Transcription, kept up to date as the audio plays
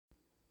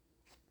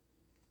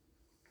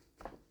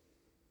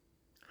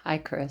Hi,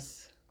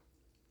 Chris.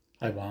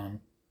 Hi, Vaughn.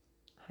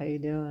 How you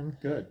doing?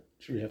 Good.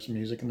 Should we have some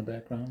music in the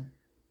background?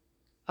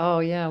 Oh,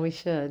 yeah, we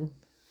should.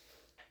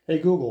 Hey,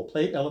 Google,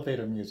 play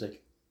elevator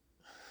music.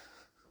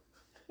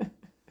 The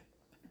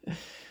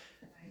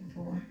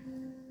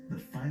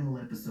final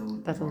episode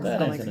of Doesn't our That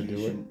sound ain't like gonna do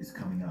it. investigation is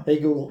coming up. Hey,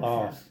 Google,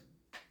 off.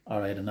 All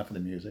right, enough of the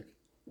music.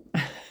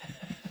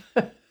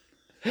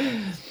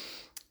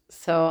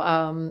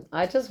 So,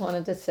 I just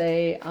wanted to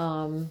say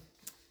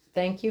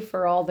thank you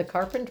for all the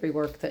carpentry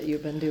work that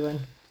you've been doing.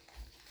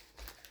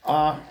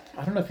 I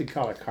don't know if you'd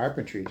call it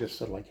carpentry, just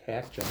sort of like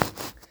hack job.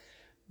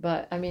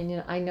 But I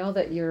mean, I know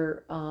that you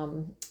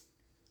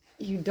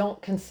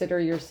don't consider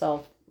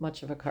yourself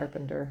much of a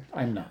carpenter,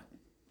 I'm not.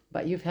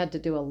 but you've had to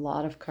do a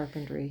lot of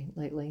carpentry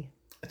lately.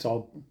 It's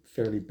all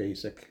fairly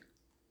basic.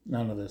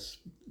 None of this.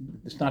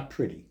 It's not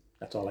pretty.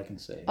 That's all I can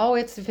say. Oh,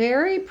 it's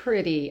very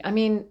pretty. I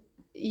mean,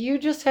 you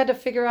just had to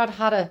figure out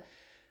how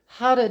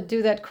to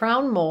do that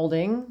crown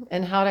molding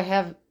and how to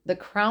have the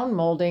crown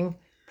molding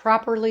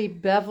properly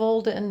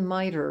beveled and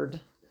mitered.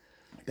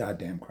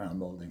 Goddamn crown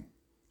molding.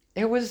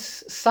 It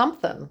was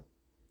something.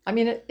 I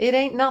mean, it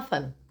ain't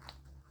nothing.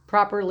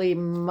 Properly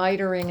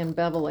mitering and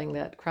beveling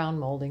that crown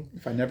molding.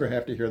 If I never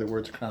have to hear the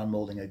words crown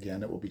molding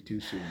again, it will be too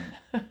soon.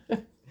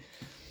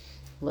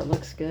 Well, it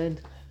looks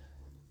good.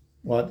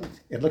 Well,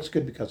 it looks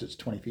good because it's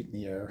 20 feet in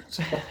the air,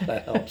 so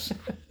that helps.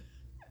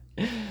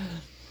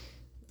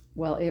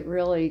 Well, it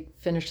really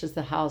finishes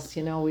the house.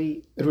 It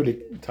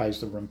really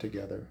ties the room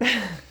together.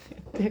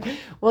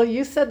 Well,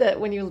 you said that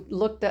when you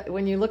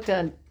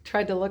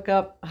tried to look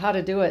up how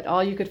to do it,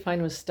 all you could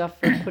find was stuff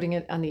for putting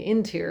it on the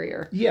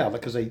interior. Yeah,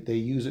 because they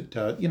use it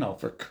to,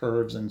 for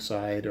curves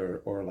inside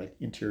or like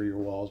interior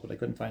walls, but I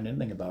couldn't find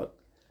anything about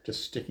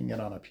just sticking it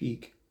on a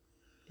peak.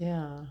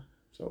 Yeah.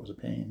 So it was a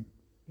pain.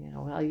 Yeah,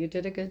 well, you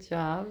did a good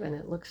job and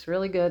it looks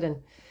really good.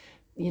 And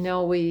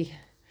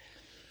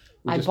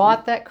I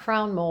bought that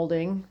crown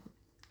molding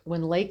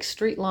when Lake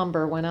Street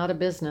Lumber went out of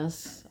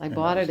business. I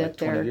bought that was it like at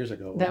 20 their. years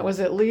ago. That was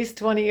at least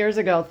 20 years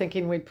ago,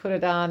 thinking we'd put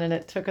it on, and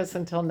it took us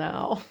until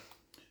now.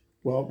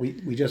 Well,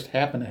 we just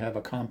happened to have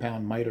a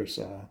compound miter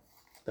saw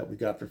that we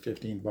got for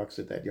 $15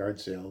 at that yard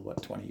sale,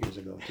 20 years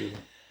ago too.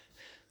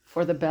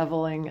 For the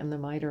beveling and the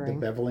The mitering.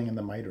 beveling and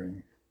the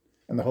mitering.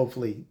 And the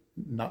hopefully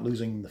not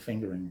losing the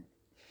fingering.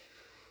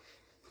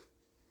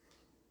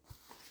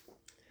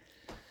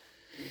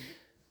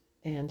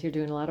 And you're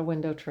doing a lot of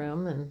window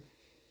trim and.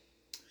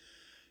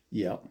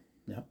 Yeah.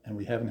 And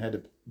we haven't had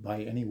to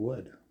buy any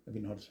wood. Have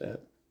you noticed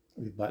that?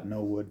 We've bought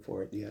no wood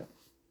for it yet.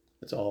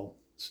 It's all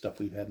stuff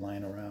we've had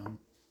lying around.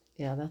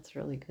 Yeah, that's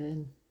really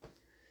good.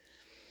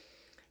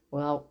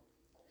 Well,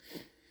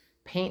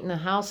 painting the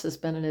house has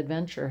been an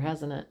adventure,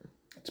 hasn't it?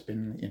 It's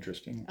been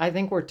interesting. I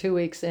think we're 2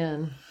 weeks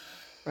in,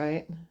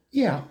 right?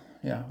 Yeah.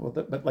 Well,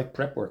 but like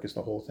prep work is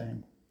the whole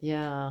thing.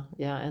 Yeah.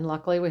 And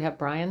luckily we have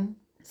Brian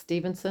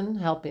Stevenson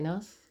helping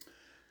us.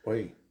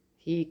 Boy,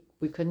 We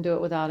couldn't do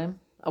it without him.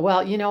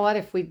 Well, you know what?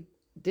 If we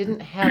didn't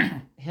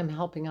have him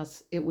helping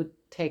us, it would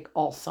take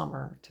all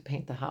summer to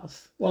paint the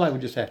house. well, I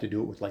would just have to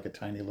do it with like a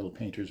tiny little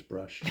painter's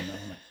brush,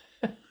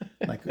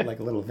 like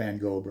a little Van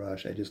Gogh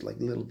brush. I just like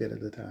a little bit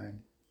at a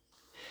time.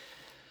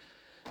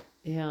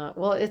 Yeah.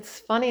 Well, it's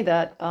funny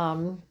that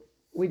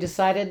we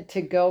decided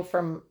to go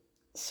from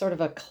sort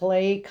of a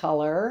clay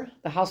color.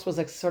 The house was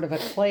a sort of a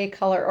clay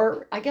color,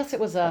 or I guess it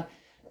was a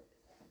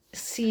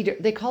cedar.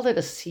 They called it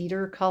a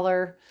cedar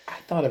color, I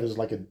thought it was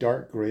like a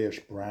dark grayish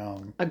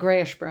brown. a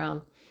grayish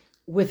brown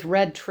with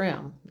red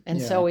trim.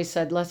 And so Yeah. we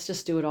said, let's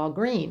just do it all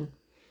green.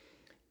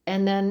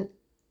 And then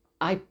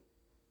I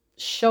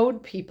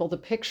showed people the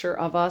picture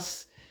of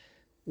us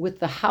with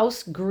the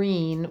house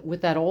green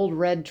with that old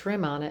red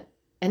trim on it.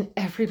 And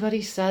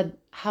everybody said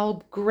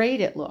how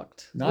great it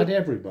looked. Not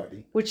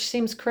everybody. Which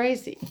seems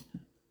crazy.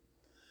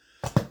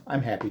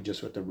 I'm happy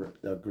just with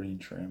the green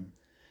trim.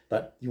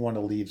 But you want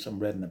to leave some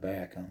red in the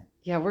back, huh?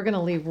 Yeah, we're going to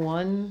leave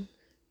one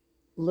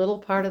little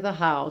part of the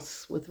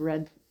house with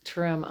red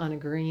trim on a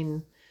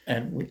green.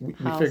 And we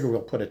House. figure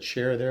we'll put a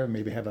chair there,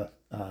 maybe have a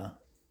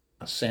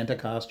Santa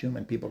costume,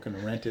 and people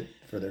can rent it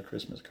for their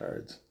Christmas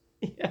cards.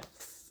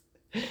 Yes.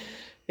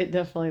 It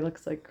definitely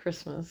looks like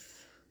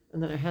Christmas.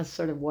 And then it has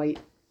sort of white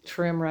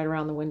trim right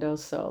around the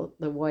windows, so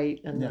the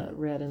white and Yeah. the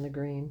red and the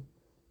green.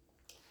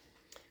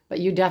 But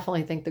you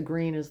definitely think the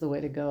green is the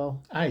way to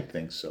go. I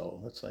think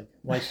so. It's like,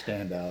 why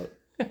stand out?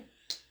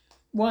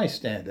 Why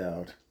stand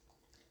out?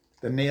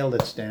 The nail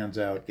that stands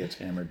out gets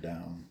hammered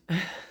down.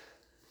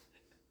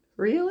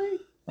 Really?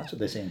 That's what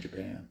they say in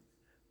Japan.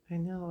 I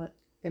know it.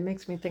 It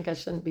makes me think I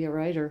shouldn't be a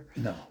writer.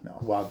 No.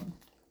 Well,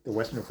 the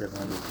Western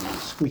equivalent is the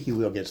squeaky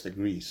wheel gets the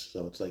grease.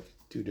 So it's like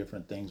two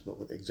different things, but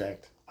with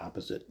exact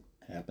opposite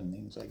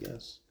happenings, I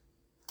guess.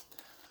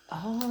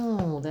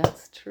 Oh,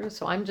 that's true.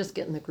 So I'm just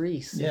getting the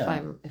grease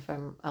Yeah. if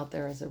I'm out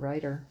there as a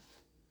writer.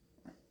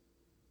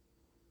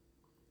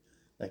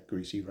 That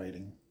greasy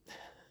writing.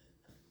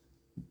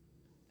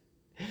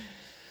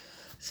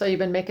 So you've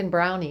been making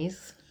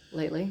brownies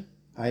lately?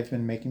 I've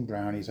been making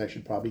brownies. I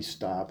should probably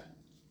stop.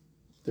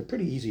 They're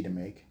pretty easy to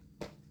make.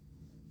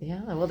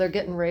 Yeah, well, they're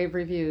getting rave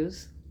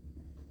reviews.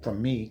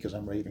 from me because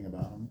I'm raving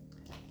about them.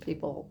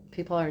 People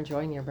are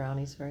enjoying your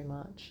brownies very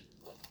much.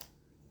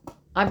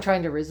 I'm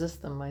trying to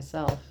resist them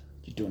myself.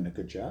 You're doing a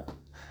good job.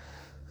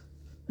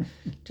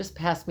 Just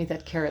pass me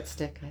that carrot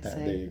stick, I There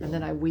say, you go. and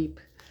then I weep.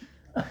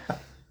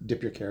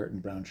 Dip your carrot in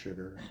brown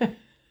sugar.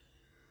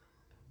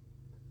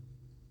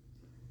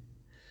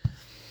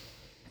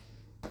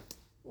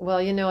 Well,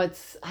 I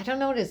don't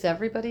know, is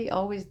everybody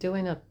always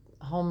doing a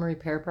home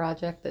repair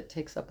project that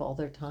takes up all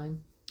their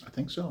time? I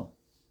think so.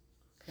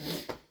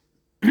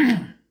 Okay.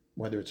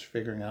 Whether it's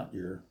figuring out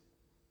your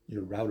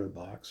router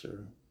box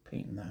or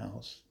painting the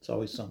house, it's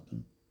always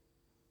something.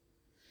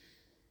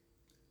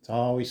 It's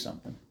always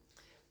something.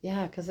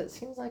 Yeah, because it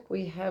seems like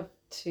we have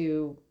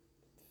to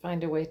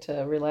find a way to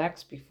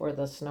relax before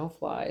the snow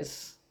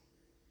flies.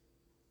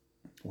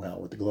 Well,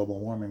 with the global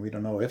warming, we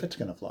don't know if it's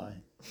going to fly.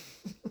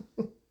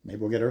 Maybe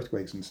we'll get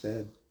earthquakes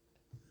instead.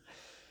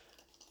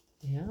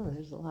 Yeah,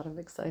 there's a lot of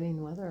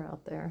exciting weather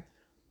out there.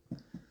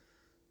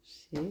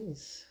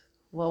 Jeez.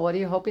 Well, what are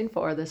you hoping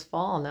for this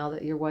fall now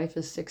that your wife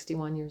is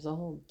 61 years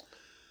old?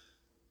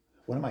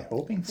 What am I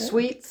hoping for?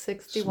 Sweet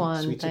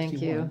 61, Sweet thank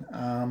 61.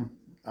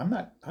 I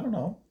don't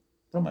know.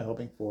 What am I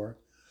hoping for?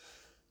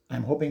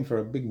 I'm hoping for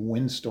a big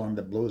windstorm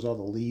that blows all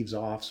the leaves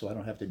off so I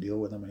don't have to deal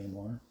with them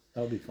anymore.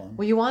 That would be fun.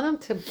 Well, you want them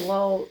to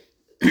blow,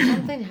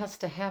 something has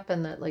to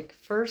happen that, like,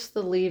 first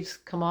the leaves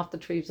come off the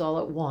trees all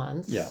at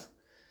once. Yeah.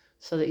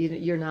 So that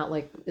you're not,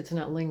 like, it's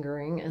not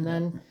lingering. And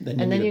then, a you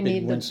big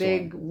need the windstorm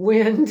big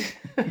wind.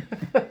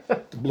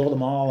 to blow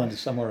them all into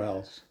somewhere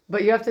else.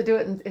 But you have to do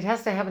it, and it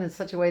has to happen in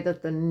such a way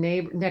that the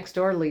next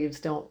door leaves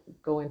don't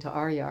go into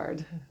our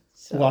yard.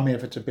 So. Well, I mean,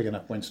 if it's a big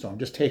enough windstorm,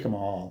 just take them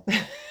all.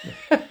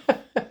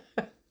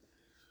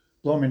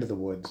 Blow them into the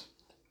woods.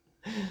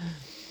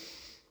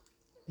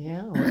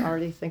 Yeah, we're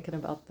already thinking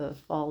about the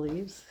fall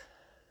leaves.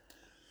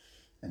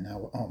 And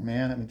now, oh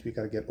man, that means we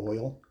got to get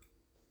oil.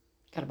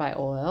 Got to buy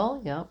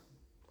oil, yep.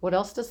 What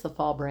else does the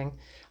fall bring?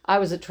 I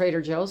was at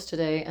Trader Joe's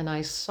today, and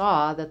I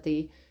saw that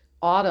the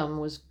autumn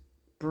was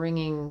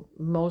bringing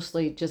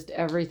mostly just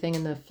everything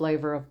in the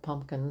flavor of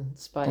pumpkin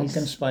spice.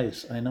 Pumpkin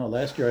spice. I know.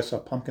 Last year I saw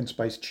pumpkin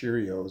spice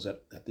Cheerios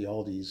at the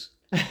Aldi's.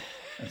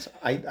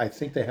 I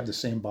think they have the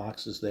same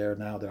boxes there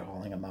now. They're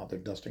hauling them out. They're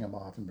dusting them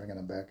off and bringing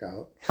them back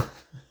out.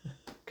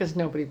 Because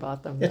nobody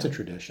bought them. It's a then.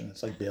 tradition.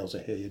 It's like bales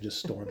of hay. You just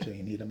store them till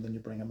you need them, then you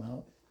bring them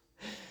out.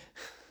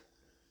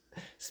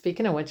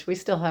 Speaking of which, we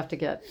still have to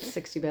get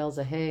 60 bales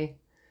of hay.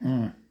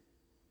 Mm.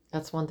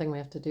 That's one thing we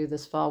have to do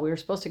this fall. We were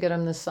supposed to get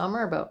them this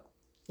summer, but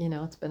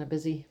it's been a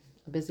busy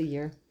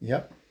year.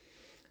 Yep.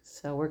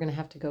 So we're gonna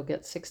have to go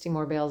get 60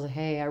 more bales of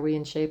hay. Are we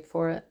in shape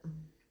for it?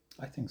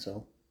 I think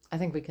so. I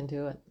think we can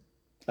do it.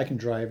 I can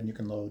drive and you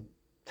can load.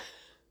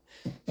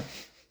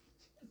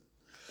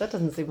 That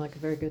doesn't seem like a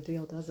very good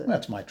deal, does it?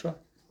 That's my truck.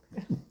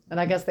 And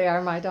I guess they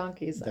are my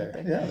donkeys, aren't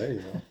There. they? Yeah, there you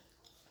go.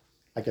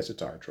 I guess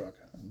it's our truck.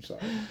 I'm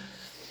sorry.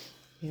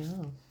 Yeah.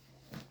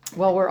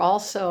 Well, we're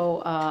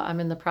also, I'm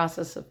in the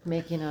process of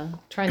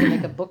trying to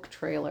make a book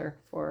trailer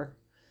for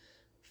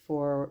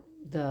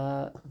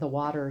the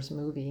Waters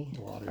movie.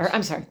 The Waters. Or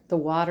I'm sorry, the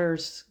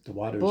Waters The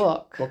Waters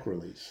book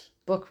release.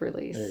 book There you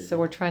release. So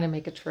go. we're trying to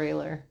make a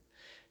trailer.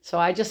 So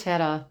I just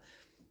had a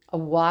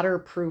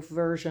waterproof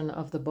version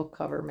of the book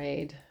cover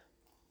made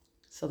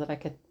so that I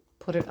could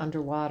put it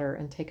underwater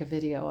and take a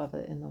video of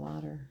it in the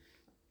water.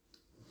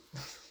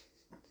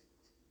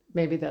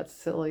 Maybe that's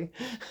silly.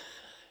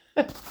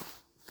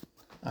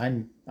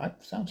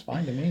 Sounds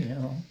fine to me,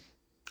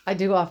 I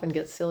do often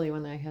get silly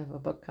when I have a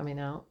book coming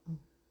out.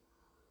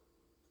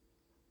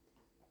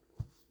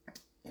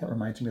 It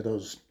reminds me of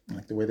those,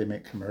 like the way they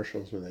make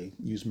commercials where they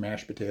use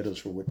mashed potatoes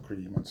for whipped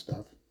cream and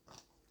stuff.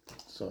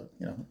 So,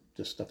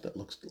 just stuff that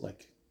looks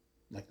like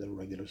the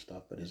regular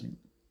stuff, but isn't.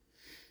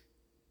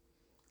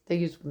 They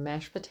use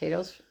mashed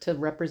potatoes to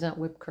represent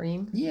whipped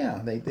cream.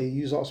 Yeah, they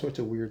use all sorts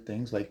of weird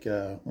things, like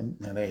when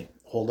they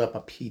hold up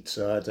a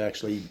pizza, it's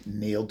actually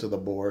nailed to the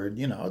board,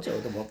 so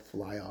it won't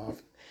fly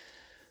off,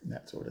 and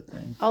that sort of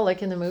thing. Oh,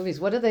 like in the movies.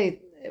 What do they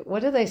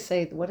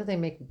say? What do they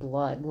make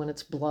blood when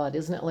it's blood?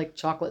 Isn't it like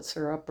chocolate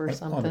syrup or On the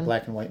something?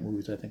 black and white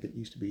movies, I think it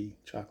used to be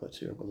chocolate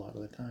syrup a lot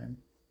of the time.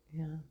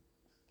 Yeah.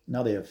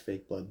 Now they have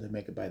fake blood. They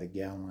make it by the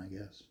gallon, I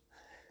guess.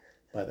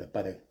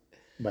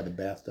 By the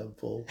bathtub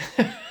full.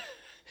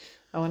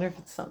 I wonder if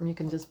it's something you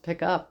can just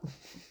pick up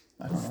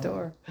I at don't the know.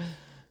 store.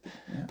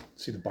 Yeah.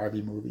 See the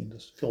Barbie movie and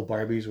just fill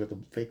Barbies with the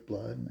fake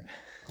blood.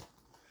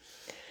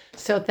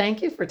 So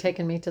thank you for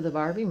taking me to the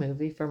Barbie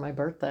movie for my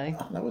birthday.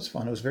 Oh, that was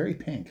fun. It was very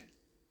pink.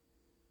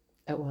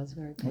 It was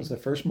very It was pink.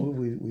 the first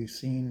movie we've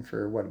seen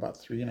for about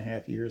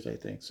 3.5 years, I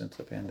think, since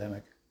the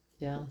pandemic.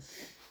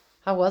 Yes.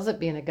 How was it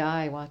being a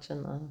guy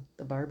watching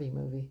the Barbie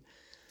movie?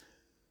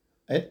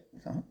 It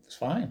was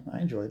fine. I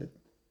enjoyed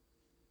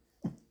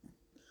it.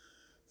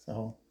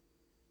 So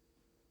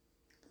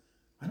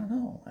I don't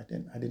know. I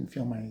didn't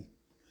feel my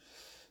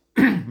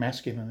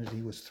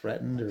masculinity was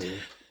threatened or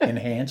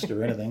enhanced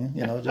or anything.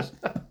 Just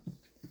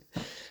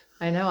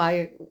I know.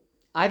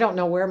 I don't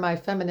know where my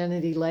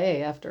femininity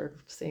lay after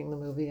seeing the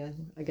movie.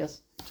 I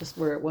guess just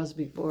where it was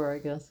before, I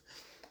guess.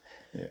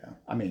 yeah.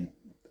 I mean,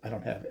 I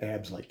don't have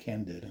abs like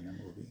Ken did in the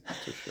movie, that's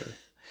for sure.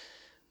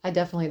 I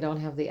definitely don't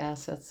have the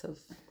assets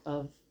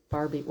of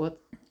Barbie.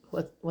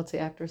 What's the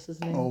actress's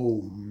name?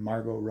 Oh,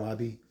 Margot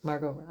Robbie.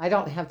 Margot. I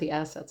don't have the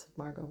assets of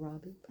Margot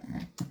Robbie,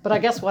 but I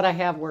guess what I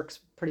have works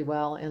pretty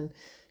well,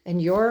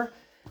 and your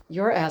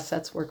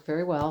assets work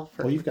very well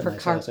for Well, you've got for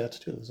nice car- assets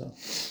too, so.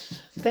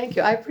 Thank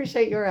you. I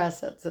appreciate your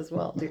assets as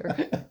well, dear.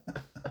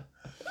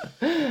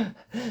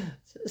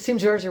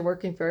 Seems yours are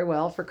working very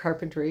well for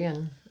carpentry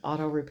and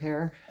auto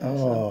repair.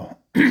 Oh,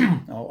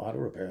 oh, auto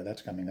repair,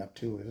 that's coming up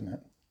too, isn't it?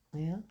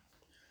 Yeah.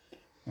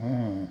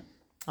 Oh,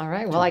 All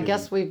right. Well, I busy.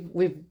 guess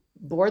we've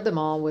bored them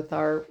all with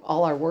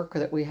all our work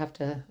that we have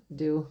to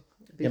do.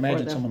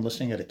 imagine someone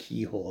listening at a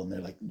keyhole and they're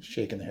like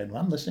shaking their head.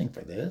 Well, I'm listening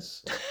for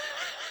this.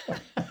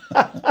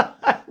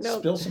 No.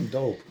 Spill some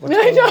dope. What's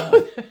I going know.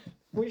 on?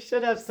 We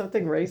should have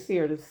something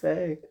racier to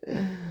say.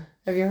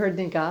 Have you heard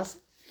any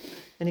gossip?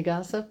 Any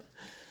gossip?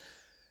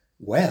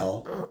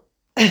 Well,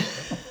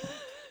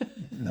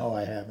 no,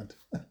 I haven't.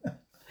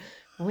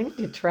 We need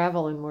to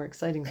travel in more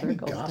exciting Any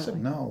circles. gossip?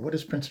 Don't we? No. What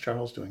is Prince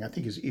Charles doing? I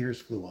think his ears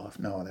flew off.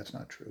 No, that's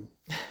not true.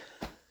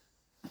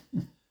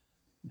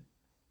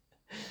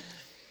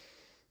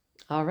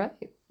 All right.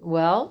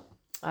 Well,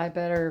 I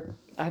better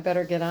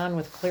get on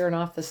with clearing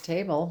off this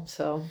table.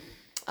 So,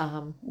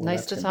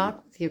 nice to that's gonna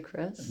talk with you,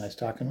 Chris. Nice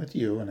talking with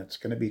you, and it's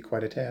going to be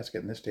quite a task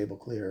getting this table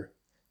clear.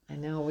 I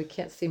know we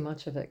can't see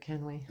much of it,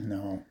 can we?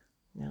 No,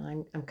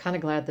 No, I'm kind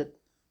of glad that.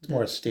 it's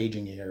more a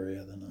staging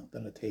area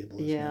than a table.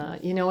 isn't Yeah,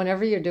 it? you know,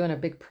 whenever you're doing a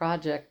big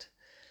project,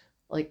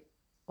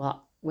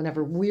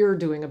 whenever we're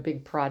doing a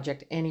big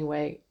project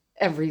anyway,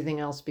 everything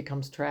else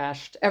becomes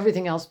trashed.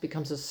 Everything else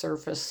becomes a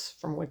surface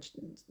from which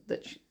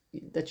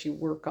that you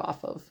work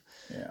off of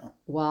Yeah.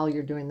 while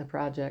you're doing the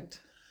project.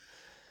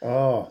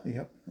 Oh,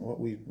 yep. What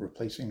we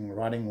replacing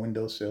rotting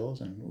window sills,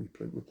 and we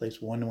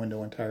replaced one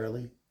window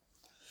entirely.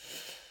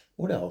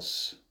 What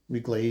else?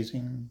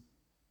 Reglazing,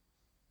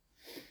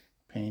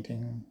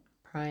 painting,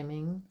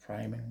 Priming,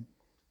 priming,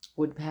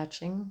 wood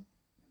patching,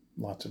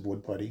 lots of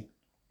wood putty,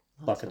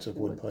 lots buckets of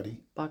wood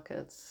putty.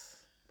 buckets.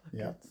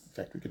 Yeah. In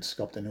fact, we could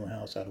sculpt a new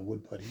house out of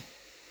wood putty.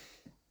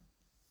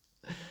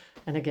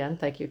 And again,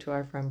 thank you to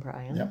our friend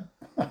Brian.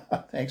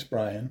 Yep. Thanks,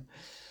 Brian.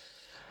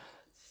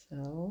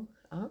 So,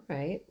 all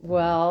right.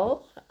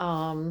 Well,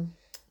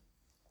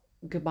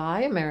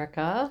 goodbye,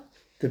 America.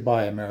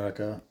 Goodbye,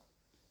 America.